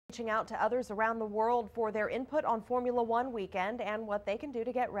Reaching out to others around the world for their input on Formula One weekend and what they can do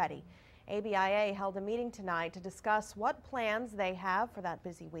to get ready. ABIA held a meeting tonight to discuss what plans they have for that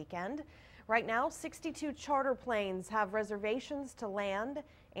busy weekend. Right now, 62 charter planes have reservations to land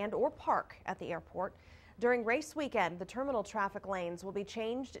and or park at the airport. During race weekend, the terminal traffic lanes will be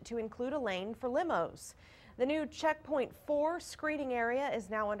changed to include a lane for limos. The new Checkpoint 4 screening area is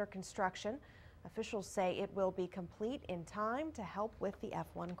now under construction. Officials say it will be complete in time to help with the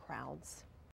F1 crowds.